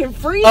friggin'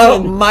 freezing.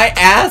 Oh, my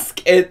ass,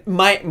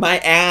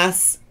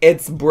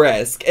 it's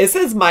brisk. It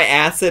says my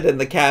acid in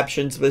the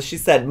captions, but she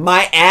said,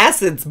 my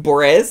ass, it's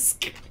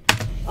brisk.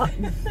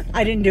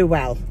 I didn't do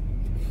well.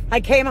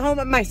 I came home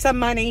with some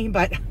money,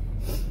 but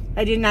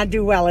I did not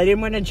do well. I didn't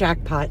win a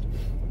jackpot.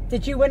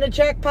 Did you win a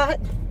jackpot?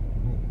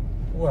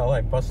 Well, I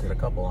busted a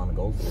couple on the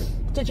gold.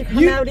 Did you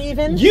come out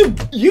even?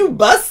 You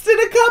busted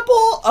a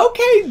couple?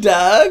 Okay,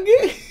 Doug.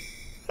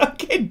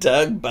 Okay,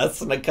 Doug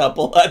busting a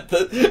couple at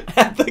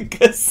the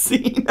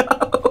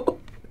casino.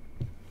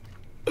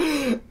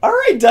 All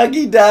right,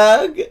 Dougie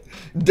Doug.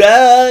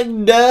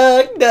 Doug.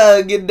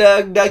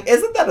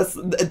 Isn't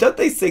that don't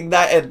they sing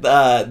that at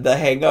the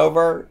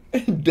Hangover?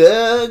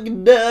 Doug.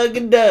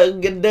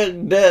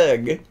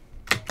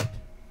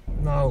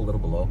 No, a little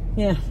below.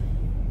 Yeah,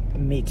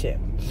 me too.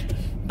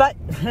 But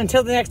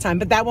until the next time,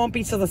 but that won't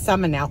be till the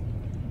summer now.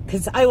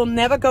 Because I will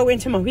never go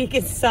into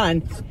Mohegan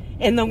Sun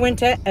in the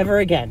winter ever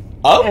again.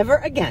 Oh. Ever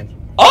again.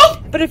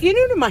 Oh! But if you're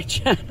new to my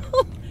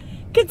channel,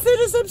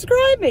 consider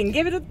subscribing.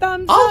 Give it a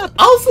thumbs up.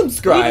 I'll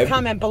subscribe. Leave a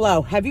comment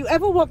below. Have you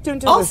ever walked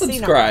into I'll the casino?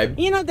 subscribe.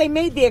 You know, they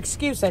made the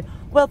excuse that,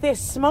 well, they're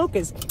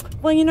smokers.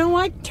 Well, you know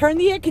what? Turn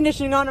the air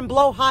conditioning on and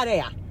blow hot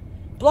air.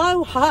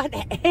 Blow hot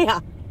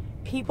air.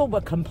 People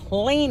were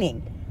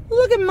complaining.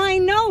 Look at my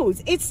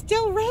nose. It's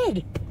still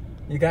red.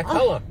 You got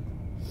color.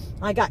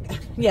 I got,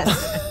 yes.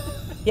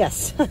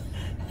 Yes.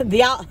 What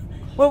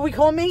do we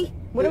call me?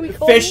 What do we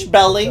call Fish me?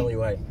 belly. Belly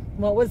white.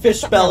 What was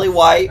Fish belly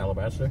white.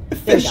 Alabaster.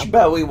 Fish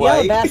belly The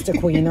white. alabaster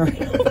queen.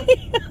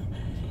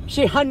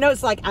 Her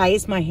nose like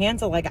ice. My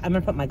hands are like, I'm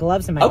going to put my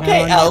gloves in my hand.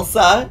 Okay,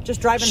 Elsa. Just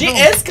driving She home.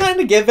 is kind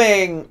of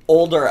giving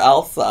older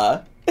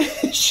Elsa.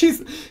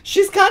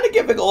 she's kind of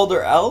giving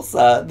older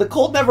Elsa. The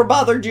cold never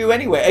bothered you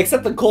anyway,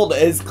 except the cold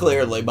is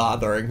clearly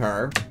bothering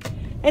her.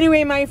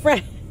 Anyway, my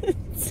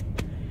friends,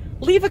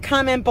 leave a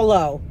comment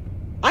below.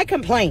 I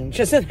complained,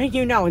 just so that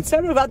you know, and so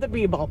do other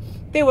people.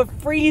 They were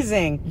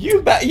freezing.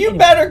 You better I'll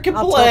talk to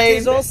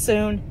complain. you all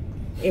soon.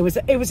 It was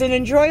an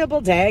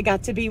enjoyable day. I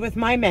got to be with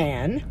my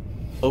man.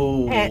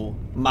 Oh,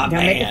 my Don't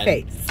man. make a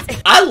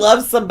face. I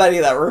love somebody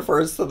that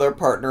refers to their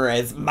partner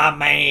as my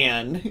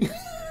man.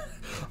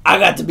 I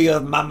got to be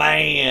with my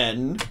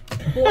man.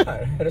 What?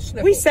 I had a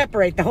sniffle. We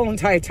separate the whole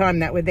entire time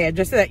that we're there,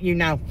 just so that you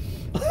know.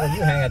 When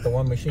you hang at the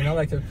one machine, I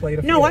like to play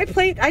the. No, I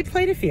played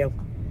a few.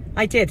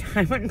 I did.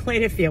 I went and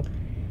played a few.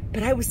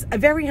 But I was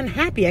very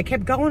unhappy. I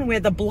kept going where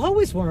the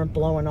blowers weren't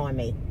blowing on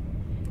me.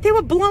 They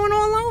were blowing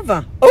all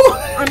over.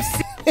 Oh,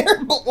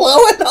 they're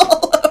blowing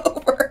all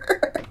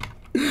over.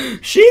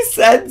 She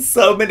said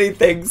so many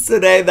things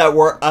today that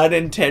were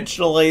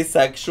unintentionally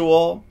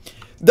sexual.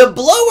 The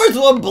blowers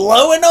were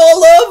blowing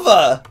all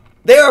over.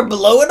 They were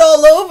blowing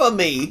all over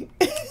me.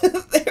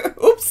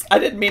 Oops, I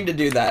didn't mean to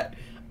do that.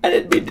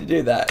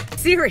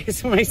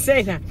 Serious when I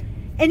say that.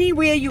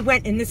 Anywhere you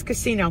went in this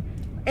casino,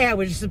 air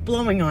was just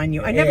blowing on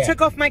you. I never took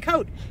off my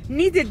coat.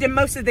 Neither did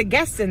most of the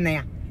guests in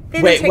there.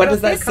 Wait, what does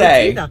that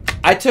say?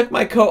 I took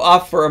my coat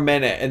off for a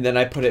minute and then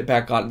I put it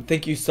back on.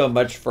 Thank you so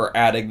much for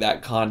adding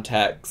that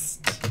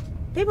context.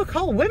 They were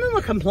cold. Women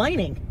were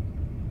complaining.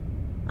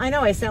 I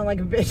know I sound like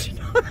a bitch.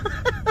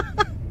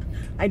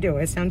 I do.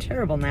 I sound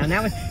terrible now.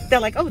 Now they're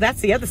like, oh,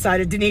 that's the other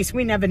side of Denise.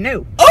 We never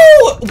knew.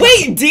 Oh,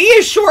 wait, D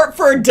is short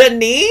for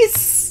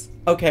Denise?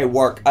 Okay,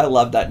 work. I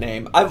love that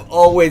name. I've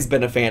always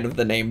been a fan of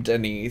the name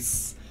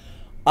Denise.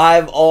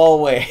 I've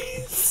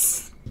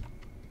always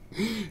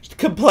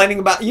complaining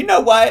about, you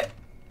know what?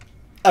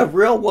 A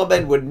real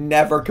woman would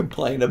never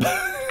complain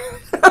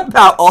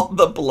about all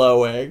the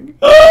blowing.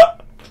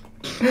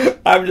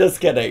 I'm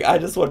just kidding. I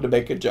just wanted to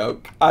make a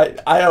joke. I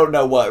don't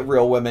know what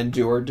real women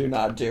do or do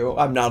not do.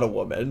 I'm not a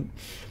woman.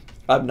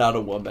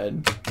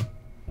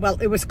 Well,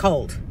 it was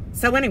cold.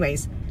 So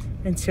anyways,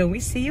 until we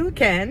see you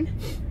again,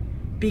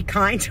 be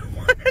kind to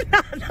one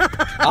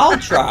another. I'll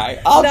try.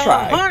 The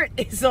heart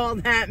is all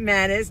that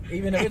matters.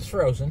 Even if it's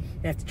frozen.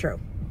 That's true.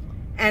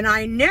 And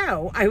I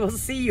know I will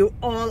see you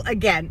all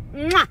again.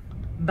 Mwah!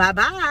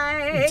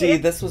 Bye-bye. D,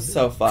 this was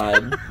so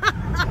fun.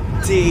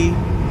 D.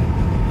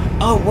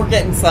 Oh, we're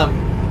getting some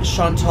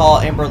Chantal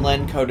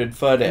Amberlin coded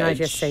footage. Can I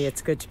just say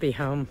it's good to be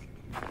home?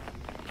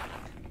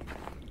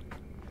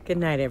 Good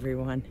night,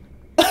 everyone.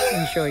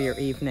 Enjoy your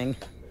evening.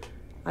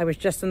 I was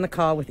just in the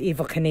car with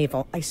Evel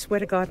Knievel. I swear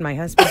to God, my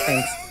husband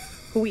thinks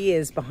who he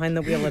is behind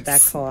the wheel of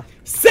that car.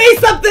 Say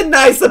something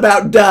nice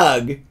about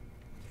Doug.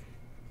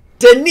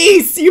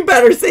 Denise, you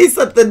better say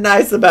something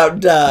nice about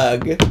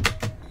Doug.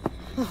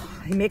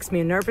 He makes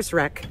me a nervous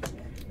wreck.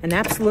 An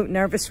absolute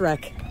nervous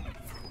wreck.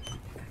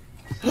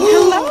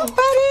 Hello,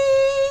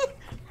 buddy!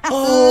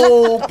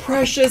 Oh,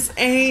 precious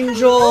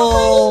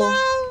angel.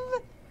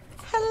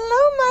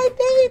 Hello, my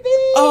baby!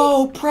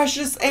 Oh,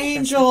 precious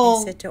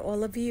angel. I said to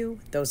all of you,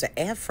 those are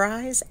air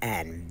fries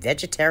and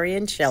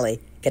vegetarian chili.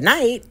 Good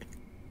night.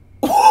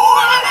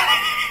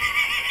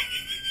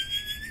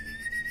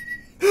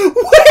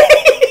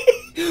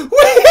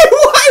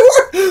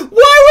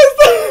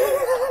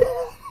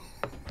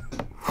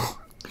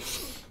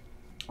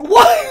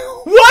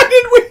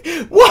 Wait,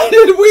 why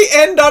did we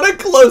end on a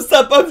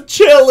close-up of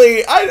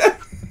chili?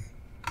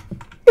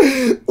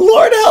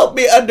 Lord help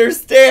me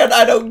understand.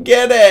 I don't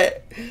get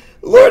it.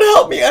 Lord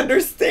help me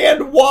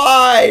understand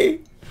why.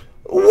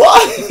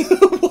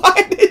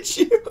 Why did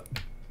you?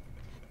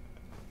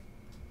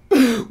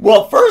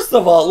 Well, first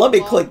of all, let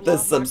me click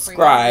this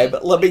subscribe.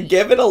 Let me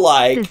give it a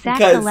like. The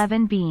Zach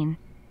 11 bean.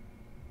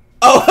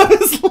 Oh, I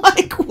was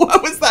like,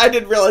 what was that? I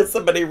didn't realize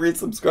somebody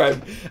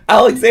resubscribed.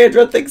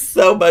 Alexandra, thanks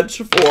so much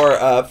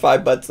for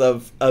 5 months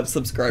of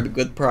subscribing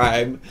with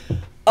Prime.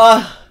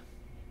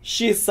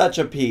 She's such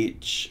a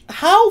peach.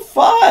 How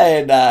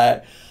fun!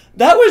 That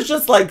was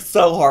just like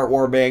so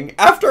heartwarming.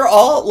 After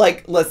all,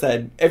 like,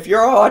 listen, if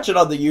you're watching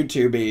on the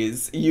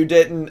YouTubies, you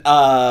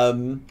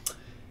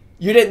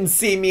didn't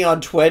see me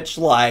on Twitch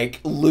like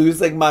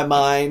losing my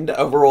mind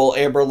over old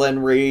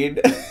Amberlyn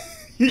Reed.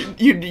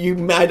 you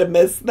might have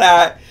missed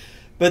that.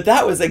 But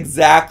that was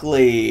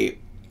exactly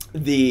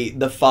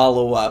the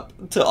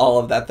follow-up to all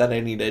of that I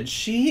needed.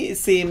 She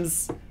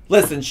seems...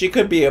 Listen, she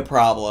could be a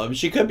problem.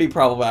 She could be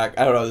problematic.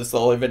 I don't know, this is the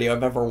only video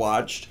I've ever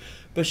watched.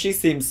 But she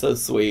seems so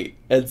sweet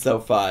and so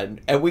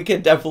fun. And we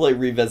can definitely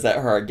revisit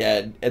her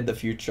again in the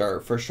future.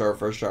 For sure,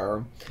 for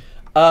sure.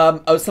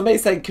 Oh, somebody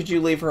said, could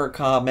you leave her a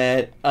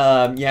comment?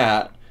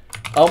 Yeah.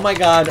 Oh my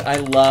god, I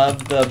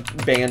love the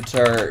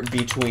banter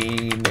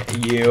between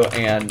you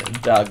and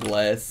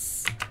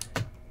Douglas.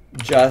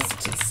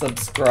 Just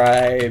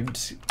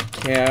subscribed.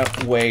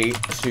 Can't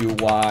wait to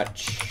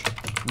watch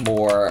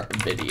more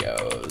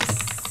videos.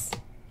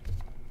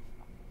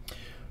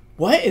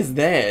 What is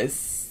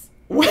this?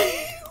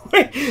 Wait,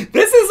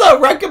 this is a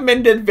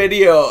recommended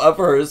video of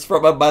hers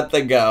from a month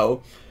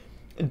ago.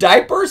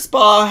 Diaper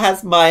spa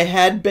has my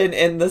head been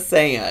in the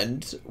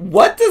sand.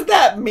 What does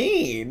that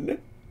mean?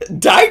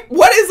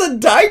 What is a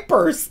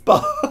diaper spa?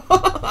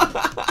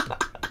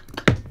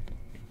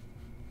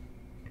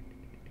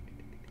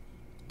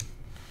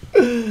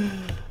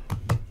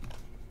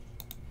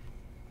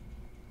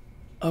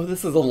 Oh,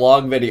 this is a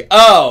long video.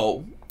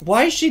 Oh,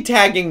 why is she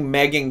tagging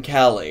Megyn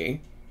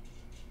Kelly?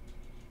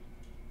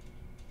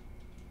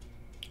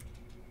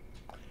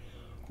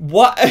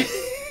 What?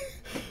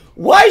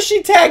 Why is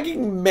she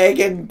tagging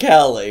Megyn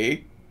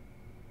Kelly?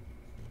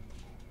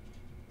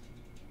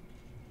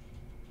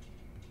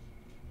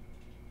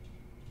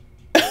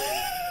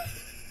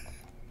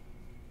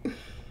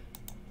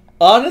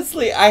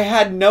 Honestly, I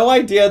had no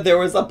idea there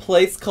was a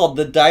place called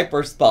the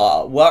Diaper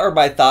Spa. What are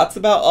my thoughts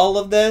about all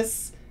of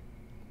this?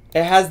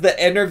 It has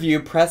the interview.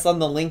 Press on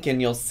the link and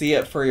you'll see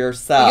it for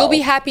yourself. You'll be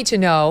happy to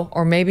know,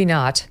 or maybe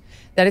not,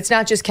 that it's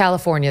not just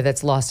California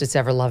that's lost its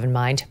ever-loving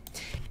mind.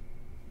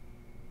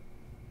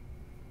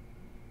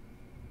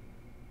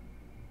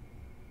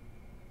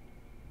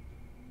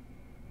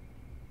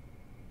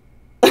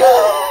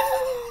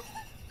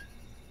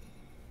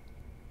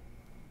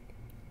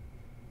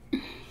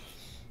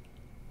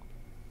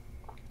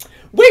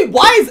 Wait,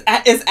 why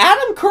is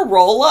Adam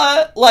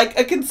Carolla like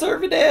a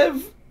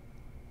conservative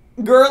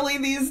girly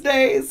these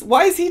days?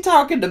 Why is he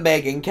talking to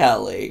Megyn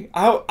Kelly?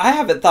 I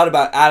haven't thought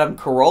about Adam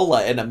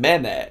Carolla in a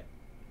minute.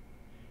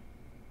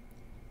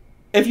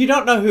 If you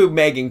don't know who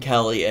Megyn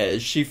Kelly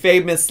is, she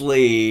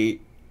famously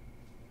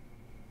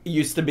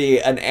used to be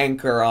an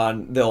anchor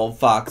on the old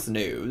Fox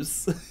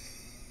News.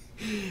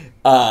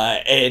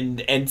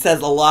 and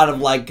says a lot of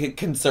like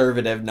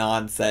conservative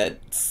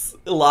nonsense.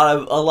 A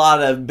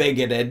lot of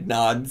bigoted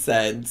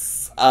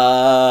nonsense.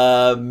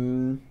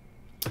 So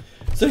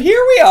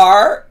here we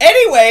are.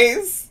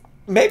 Anyways,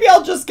 maybe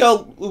I'll just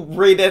go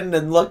read in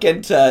and look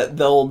into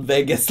the old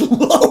Vegas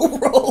low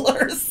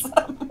rollers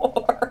some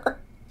more.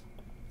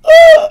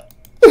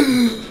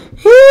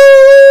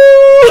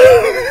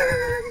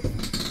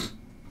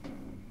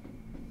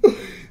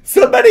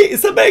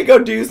 Somebody go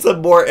do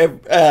some more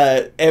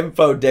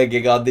info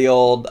digging on the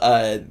old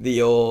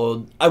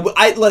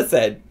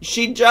listen,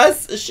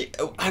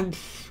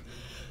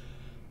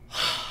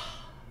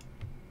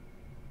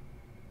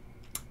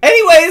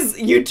 anyways,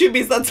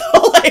 YouTubies, that's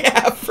all I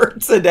have for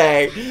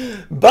today.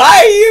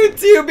 Bye,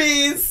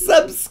 YouTubies.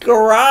 Subscribe.